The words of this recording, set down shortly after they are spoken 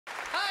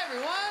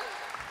everyone.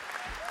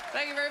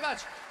 Thank you very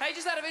much. Hey,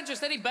 just out of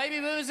interest, any baby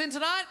boomers in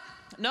tonight?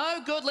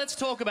 No? Good, let's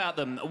talk about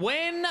them.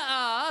 When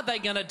are they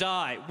gonna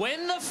die?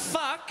 When the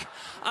fuck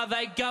are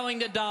they going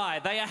to die?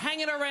 They are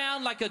hanging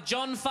around like a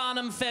John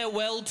Farnham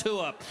farewell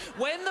tour.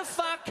 When the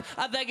fuck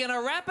are they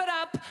gonna wrap it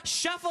up,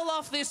 shuffle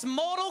off this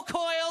mortal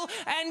coil,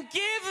 and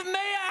give me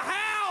a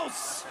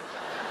house?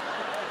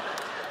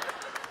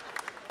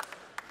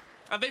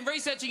 I've been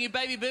researching you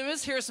baby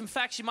boomers. Here are some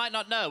facts you might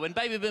not know. When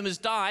baby boomers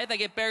die, they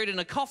get buried in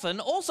a coffin,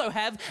 also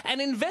have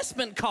an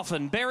investment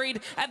coffin buried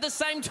at the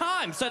same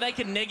time so they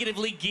can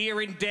negatively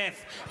gear in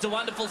death. It's a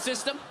wonderful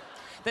system.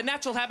 Their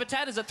natural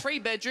habitat is a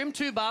 3-bedroom,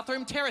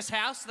 2-bathroom terrace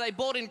house they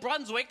bought in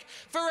Brunswick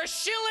for a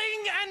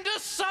shilling and a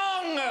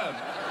song.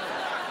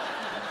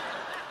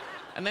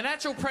 And their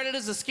natural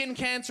predators are skin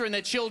cancer and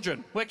their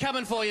children. We're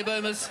coming for you,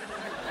 boomers.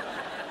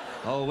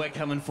 Oh, we're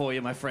coming for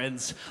you, my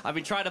friends. I've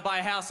been trying to buy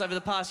a house over the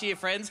past year,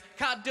 friends.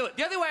 Can't do it.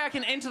 The only way I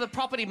can enter the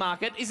property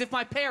market is if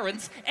my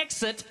parents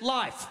exit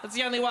life. That's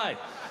the only way.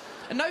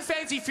 And no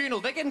fancy funeral.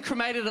 They're getting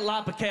cremated at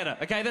La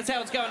Paqueta, okay? That's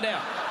how it's going down.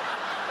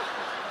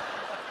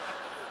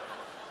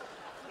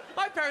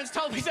 My parents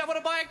told me they want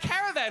to buy a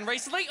caravan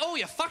recently. Oh,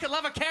 you fucking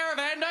love a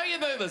caravan, don't you,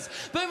 boomers?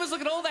 Boomers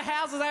look at all the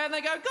houses there and they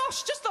go,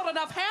 gosh, just not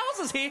enough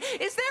houses here.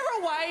 Is there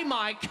a way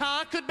my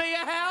car could be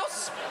a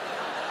house?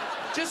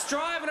 Just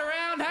driving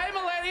around, hey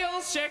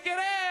millennials, check it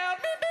out.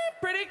 Beep, beep,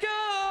 pretty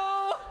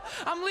cool.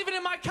 I'm living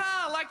in my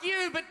car like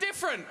you, but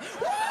different.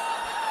 Woo!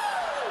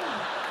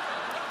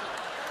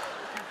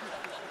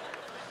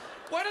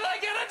 When are they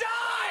gonna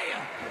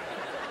die?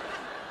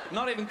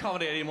 Not even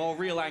comedy anymore,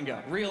 real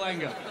anger, real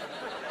anger.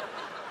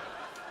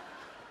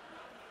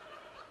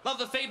 Love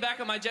the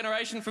feedback on my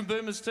generation from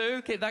boomers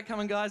too. Keep that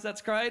coming, guys.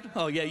 That's great.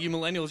 Oh, yeah, you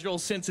millennials, you're all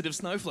sensitive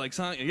snowflakes,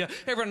 aren't you? Yeah,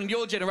 everyone in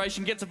your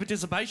generation gets a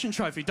participation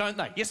trophy, don't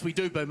they? Yes, we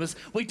do, boomers.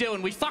 We do,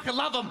 and we fucking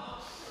love them.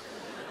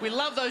 We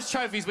love those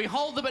trophies. We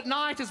hold them at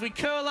night as we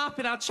curl up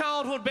in our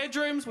childhood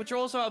bedrooms, which are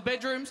also our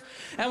bedrooms,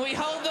 and we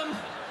hold them,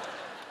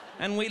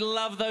 and we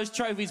love those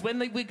trophies. When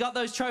we got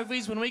those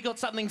trophies, when we got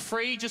something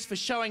free just for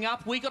showing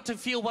up, we got to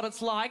feel what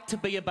it's like to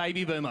be a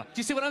baby boomer. Do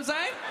you see what I'm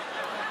saying?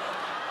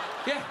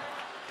 Yeah.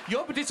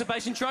 Your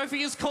participation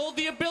trophy is called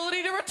the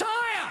ability to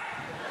retire.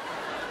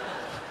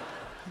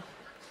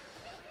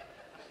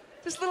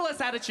 Just a little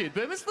less attitude,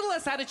 boomers. A little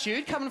less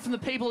attitude coming from the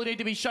people who need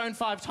to be shown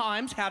 5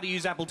 times how to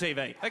use Apple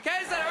TV. Okay,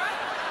 is that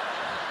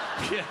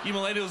all right? Yeah, you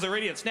millennials are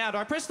idiots. Now, do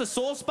I press the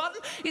source button?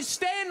 Is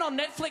Stan on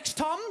Netflix,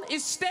 Tom?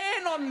 Is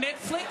Stan on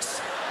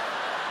Netflix?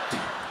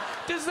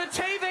 Does the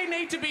TV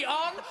need to be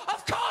on?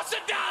 Of course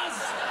it does!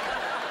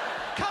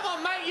 Come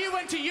on, mate, you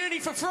went to uni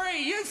for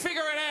free. You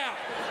figure it out.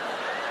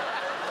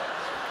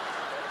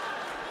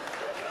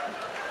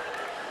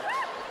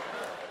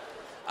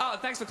 Oh,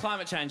 thanks for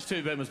climate change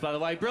too, boomers, by the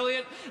way.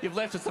 Brilliant. You've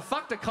left us a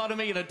fucked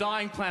economy and a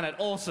dying planet.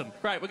 Awesome.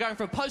 Great. We're going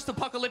for a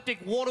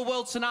post-apocalyptic water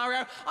world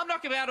scenario. I'm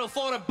not going to be able to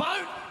afford a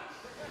boat.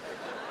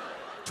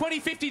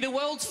 2050, the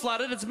world's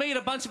flooded. It's me and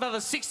a bunch of other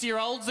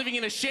 60-year-olds living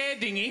in a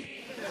shared dinghy.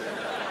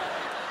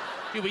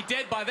 You'll be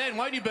dead by then,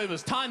 won't you,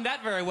 boomers? Timed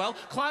that very well.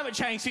 Climate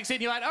change kicks in.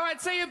 You're like, all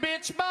right, see you,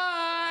 bitch.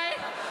 Bye.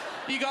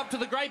 You go up to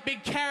the great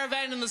big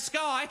caravan in the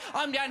sky.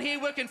 I'm down here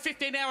working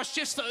 15-hour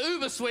shifts for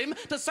Uber Swim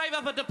to save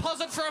up a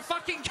deposit for a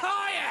fucking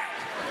kayak.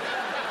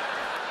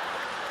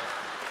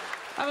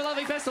 Have a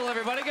lovely festival,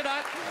 everybody. Good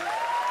night.